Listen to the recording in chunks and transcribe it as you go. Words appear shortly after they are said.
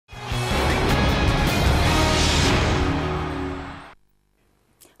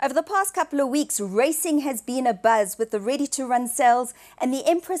Over the past couple of weeks, racing has been a buzz with the ready-to-run sales and the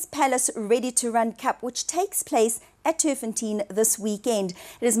Empress Palace Ready-to-Run Cup, which takes place at Turffontein this weekend.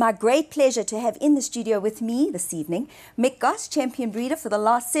 It is my great pleasure to have in the studio with me this evening Mick Goss, champion breeder for the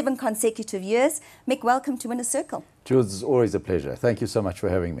last 7 consecutive years. Mick, welcome to Winner's Circle. Jules, it's always a pleasure. Thank you so much for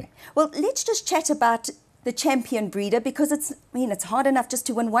having me. Well, let's just chat about the champion breeder, because it's hard enough just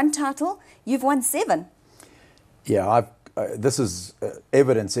to win 1 title. You've won 7. Yeah, this is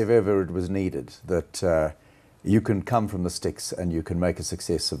evidence, if ever it was needed, that you can come from the sticks and you can make a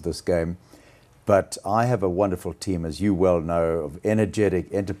success of this game. But I have a wonderful team, as you well know, of energetic,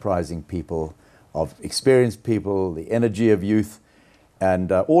 enterprising people, of experienced people, the energy of youth,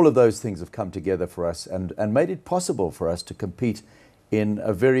 and all of those things have come together for us and made it possible for us to compete in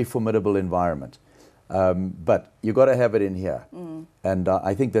a very formidable environment. But you've got to have it in here. And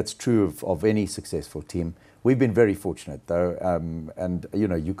I think that's true of any successful team. We've been very fortunate, though, and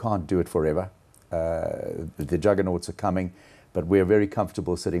you can't do it forever. The juggernauts are coming, but we're very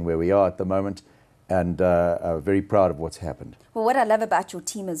comfortable sitting where we are at the moment, and very proud of what's happened. Well, what I love about your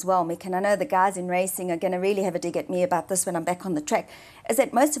team as well, Mick, and I know the guys in racing are going to really have a dig at me about this when I'm back on the track, is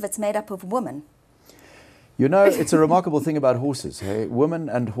that most of it's made up of women. You know, it's a remarkable thing about horses. Hey? Women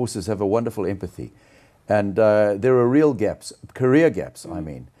and horses have a wonderful empathy, and there are real gaps, career gaps, I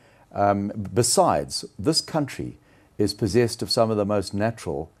mean. Besides, this country is possessed of some of the most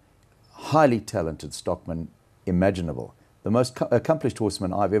natural, highly talented stockmen imaginable. The most accomplished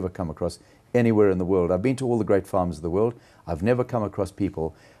horsemen I've ever come across anywhere in the world. I've been to all the great farms of the world. I've never come across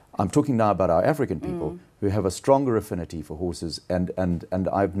people, I'm talking now about our African people, who have a stronger affinity for horses, and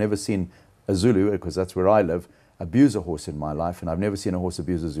I've never seen a Zulu, because that's where I live, abuse a horse in my life, and I've never seen a horse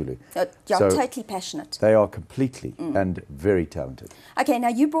abuse a Zulu. You're totally passionate. They are completely and very talented. Okay, now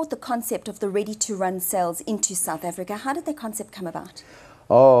you brought the concept of the ready-to-run sales into South Africa. How did that concept come about?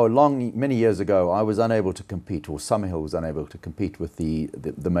 Oh, many years ago, I was unable to compete, or Summerhill was unable to compete with the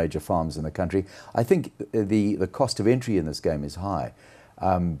major farms in the country. I think the cost of entry in this game is high,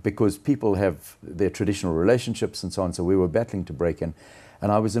 because people have their traditional relationships and so on, so we were battling to break in.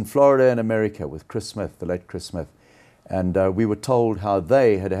 And I was in Florida in America with Chris Smith, the late Chris Smith, and we were told how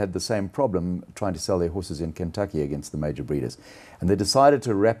they had had the same problem trying to sell their horses in Kentucky against the major breeders. And they decided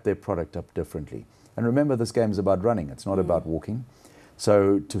to wrap their product up differently. And remember, this game is about running, it's not about walking.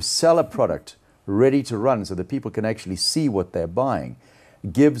 So to sell a product ready to run so that people can actually see what they're buying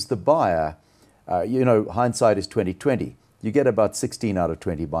gives the buyer, hindsight is 20/20. You get about 16 out of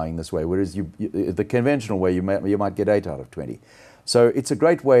 20 buying this way, whereas the conventional way you might get 8 out of 20. So it's a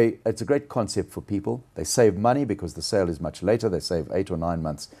great way, it's a great concept for people. They save money because the sale is much later. They save 8 or 9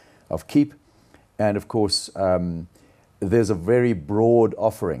 months of keep. And of course, there's a very broad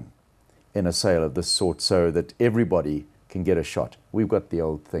offering in a sale of this sort, so that everybody can get a shot. We've got the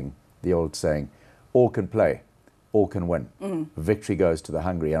old thing, the old saying, all can play, all can win. Victory goes to the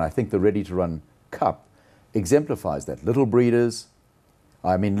hungry. And I think the Ready-to-Run Cup exemplifies that. Little breeders,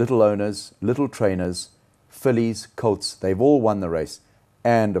 little owners, little trainers, fillies, colts, they've all won the race,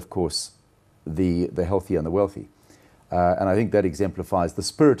 and of course the healthy and the wealthy. And I think that exemplifies the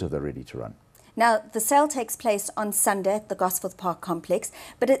spirit of the Ready-to-Run. Now, the sale takes place on Sunday at the Gosforth Park complex,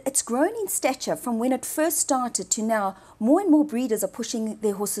 but it's grown in stature from when it first started to now. More and more breeders are pushing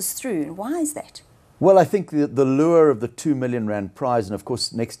their horses through. Why is that? Well, I think the lure of the 2 million rand prize, and of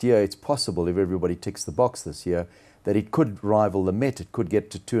course next year it's possible, if everybody ticks the box this year, that it could rival the Met. It could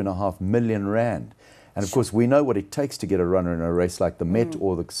get to 2.5 million rand. And of course we know what it takes to get a runner in a race like the Met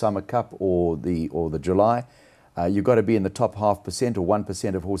or the Summer Cup or the July. You've got to be in the top 0.5% or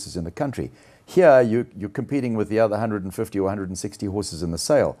 1% of horses in the country. Here you're competing with the other 150 or 160 horses in the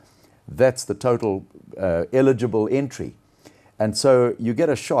sale. That's the total eligible entry. And so you get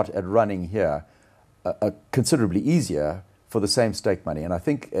a shot at running here considerably easier for the same stake money. And I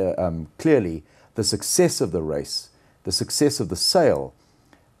think clearly the success of the race, the success of the sale,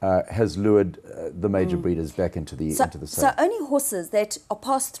 has lured the major breeders back into the sale. So only horses that are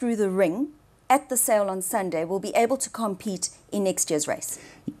passed through the ring at the sale on Sunday will be able to compete in next year's race?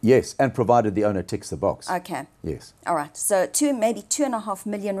 Yes, and provided the owner ticks the box. Okay. Yes. All right, so maybe 2.5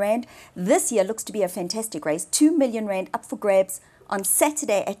 million rand. This year looks to be a fantastic race. 2 million rand up for grabs on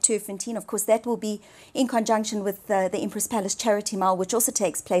Saturday at Turffontein. Of course, that will be in conjunction with the Empress Palace Charity Mile, which also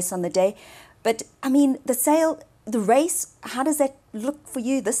takes place on the day. But, the sale, the race, how does that look for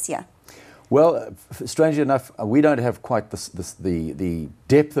you this year? Well, strangely enough, we don't have quite the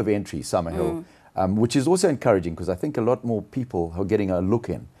depth of entry, Summerhill, which is also encouraging, because I think a lot more people are getting a look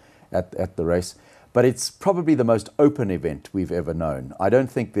in at the race. But it's probably the most open event we've ever known. I don't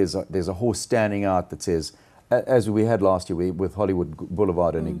think there's a horse standing out that says, as we had last year with Hollywood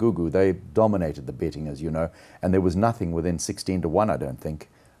Boulevard and Igugu, they dominated the betting, as you know, and there was nothing within 16 to 1, I don't think,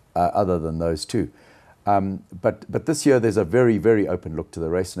 other than those two. But this year there's a very, very open look to the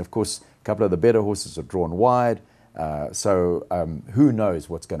race, and of course a couple of the better horses are drawn wide, so who knows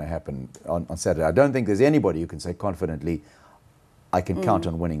what's going to happen on Saturday. I don't think there's anybody who can say confidently, I can count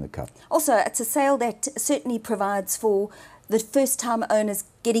on winning the Cup. Also, it's a sale that certainly provides for the first-time owners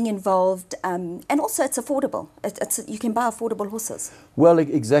getting involved, and also it's affordable. You can buy affordable horses. Well,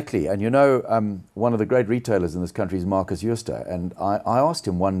 exactly. And you know, one of the great retailers in this country is Marcus Juster, and I asked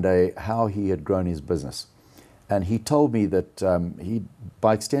him one day how he had grown his business. And he told me that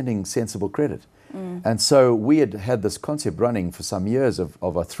by extending sensible credit. And so we had this concept running for some years of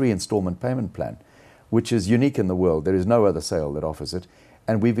a 3-installment payment plan, which is unique in the world. There is no other sale that offers it.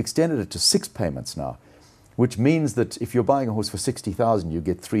 And we've extended it to 6 payments now, which means that if you're buying a horse for 60,000, you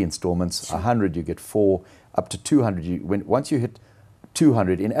get 3 installments, 100 you get 4, up to 200. Once you hit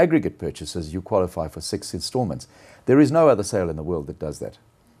 200 in aggregate purchases, you qualify for 6 installments. There is no other sale in the world that does that.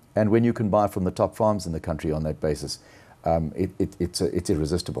 And when you can buy from the top farms in the country on that basis, it's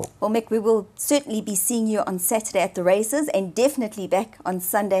irresistible. Well, Mick, we will certainly be seeing you on Saturday at the races and definitely back on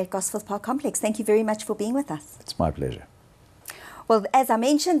Sunday at Gosforth Park Complex. Thank you very much for being with us. It's my pleasure. Well, as I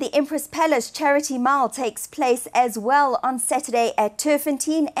mentioned, the Empress Palace Charity Mile takes place as well on Saturday at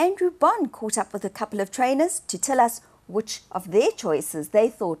Turfentine. Andrew Bond caught up with a couple of trainers to tell us which of their choices they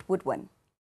thought would win.